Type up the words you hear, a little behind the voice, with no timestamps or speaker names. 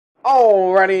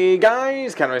Alrighty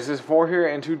guys, Thx For here,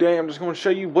 and today I'm just going to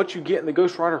show you what you get in the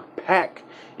Ghost Rider pack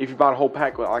if you buy a whole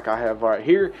pack like I have right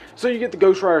here. So you get the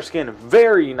Ghost Rider skin,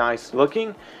 very nice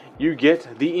looking. You get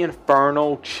the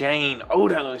Infernal Chain. Oh,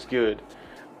 that looks good.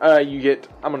 You get,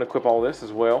 I'm going to equip all this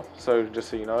as well. So just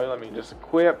so you know, let me just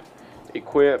equip the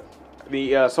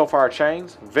Soulfire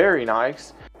Chains. Very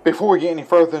nice. Before we get any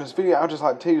further in this video, I'd just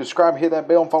like to tell you to subscribe, hit that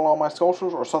bell, and follow all my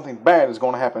socials, or something bad is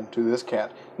going to happen to this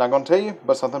cat. Not going to tell you,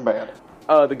 but something bad.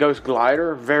 The Ghost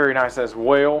Glider, very nice as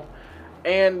well.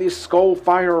 And the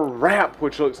Skullfire Wrap,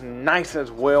 which looks nice as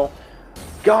well.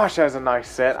 Gosh, that's a nice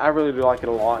set. I really do like it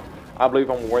a lot. I believe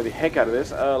I'm going to wear the heck out of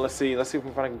this. Let's see if we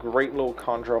can find a great little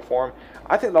contrail for him.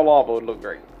 I think the lava would look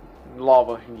great.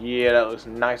 Lava, yeah, that looks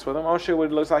nice with him. I'll show you what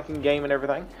it looks like in game and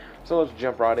everything. So let's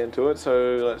jump right into it.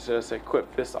 So let's just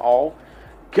equip this all.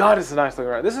 God, it's a nice looking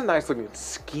right. This is a nice looking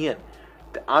skin.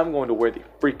 I'm going to wear the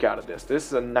freak out of this. This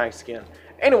is a nice skin.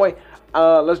 Anyway,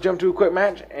 let's jump to a quick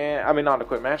match. And I mean, not a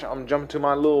quick match. I'm jumping to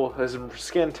my little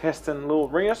skin testing little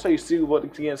arena, so you see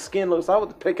what the skin looks like, what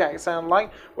the pickaxe sounds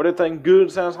like, what everything good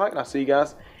sounds like. And I'll see you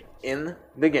guys in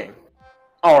the game.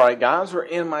 Alright guys, we're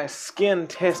in my skin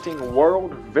testing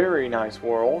world. Very nice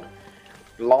world.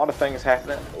 A lot of things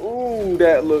happening. Ooh,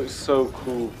 that looks so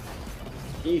cool.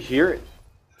 You hear it?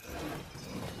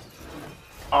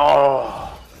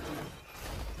 Oh,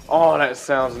 that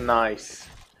sounds nice.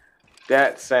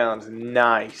 That sounds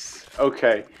nice.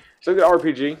 Okay, so the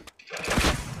RPG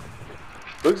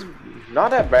looks not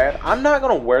that bad. I'm not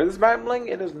gonna wear this back bling.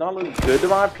 It does not look good to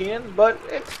my opinion, but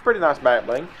it's pretty nice back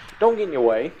bling. Don't get in your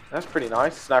way. That's pretty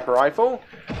nice. Sniper rifle.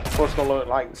 Of course, gonna look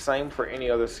like the same for any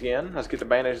other skin. Let's get the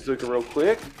bandages looking real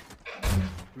quick.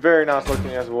 Very nice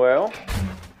looking as well.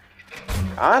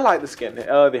 I like the skin.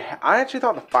 I actually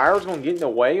thought the fire was gonna get in the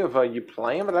way of you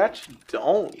playing, but I actually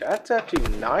don't. That's actually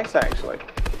nice, actually.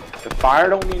 The fire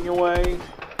don't get in your way.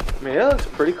 I mean, it looks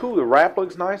pretty cool. The wrap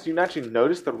looks nice. You can actually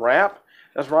notice the wrap.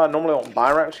 That's right. I normally don't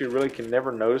buy wraps. You really can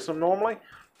never notice them normally,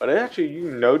 but actually you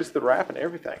can notice the wrap and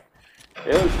everything.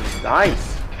 It looks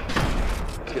nice.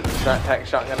 Let's get the tac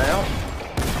shotgun out.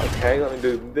 Okay, let me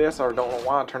do this. I don't know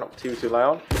why I turned up the TV too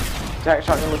loud. Tac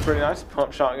shotgun looks pretty nice.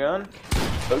 Pump shotgun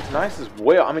looks nice as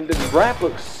well. I mean, the wrap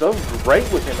looks so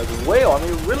great with him as well. I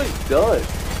mean, it really does.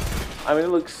 I mean, it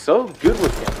looks so good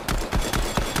with him.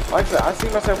 Like I said, I see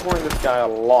myself wearing this guy a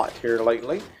lot here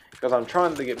lately because I'm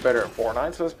trying to get better at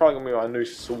Fortnite. So that's probably going to be my new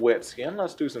sweat skin.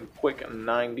 Let's do some quick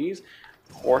 90s.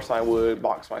 Of course, I would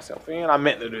box myself in. I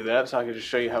meant to do that so I could just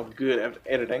show you how good at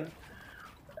editing.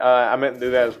 I meant to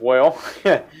do that as well.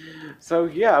 So,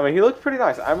 yeah, I mean, he looks pretty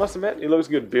nice. I must admit, he looks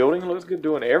good building. He looks good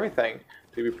doing everything.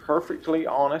 To be perfectly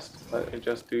honest, let me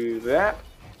just do that.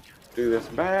 Do this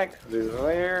back. Do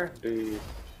there.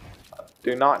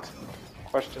 Do not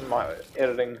question my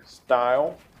editing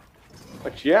style.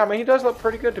 But, yeah, I mean, he does look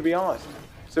pretty good, to be honest.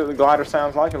 See what the glider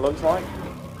sounds like and looks like?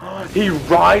 He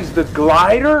rides the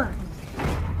glider?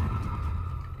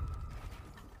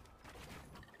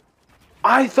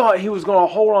 I thought he was going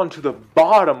to hold on to the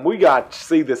bottom. We got to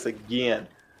see this again.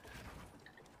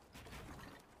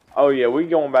 Oh, yeah, we're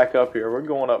going back up here. We're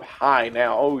going up high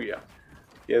now. Oh, yeah.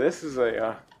 Yeah, this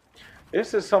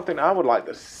is something I would like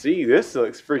to see. This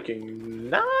looks freaking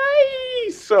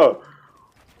nice.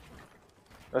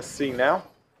 Let's see now.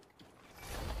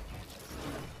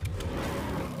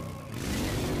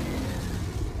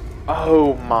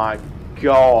 Oh, my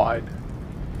God.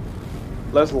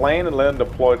 Let's land and let him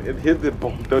deploy.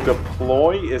 The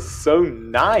deploy is so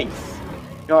nice.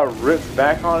 Got rips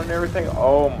back on and everything.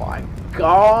 Oh my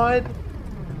God.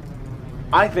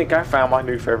 I think I found my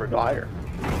new favorite glider.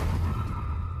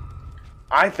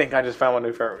 I think I just found my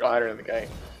new favorite glider in the game.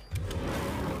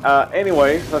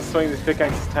 Anyways, let's swing this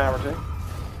pickaxe this time or two.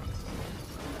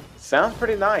 Sounds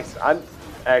pretty nice.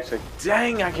 Actually,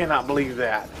 dang, I cannot believe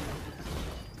that.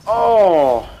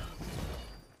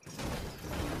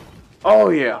 Oh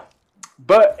yeah.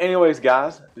 But anyways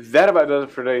guys, that about does it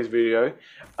for today's video.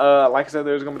 Like I said,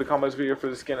 there's going to be the combos video for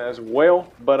the skin as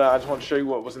well. But I just want to show you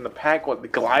what was in the pack, what the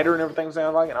glider and everything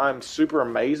sounds like. And I'm super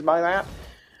amazed by that.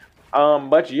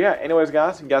 But yeah, anyways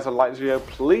guys, if you guys would like this video,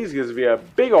 please give this video a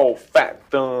big old fat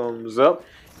thumbs up.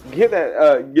 Hit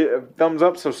that get a thumbs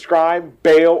up, subscribe,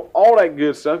 bell, all that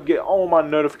good stuff. Get all my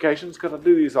notifications because I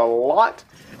do these a lot.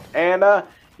 And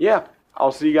yeah,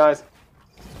 I'll see you guys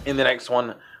in the next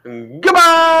one.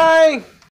 Goodbye!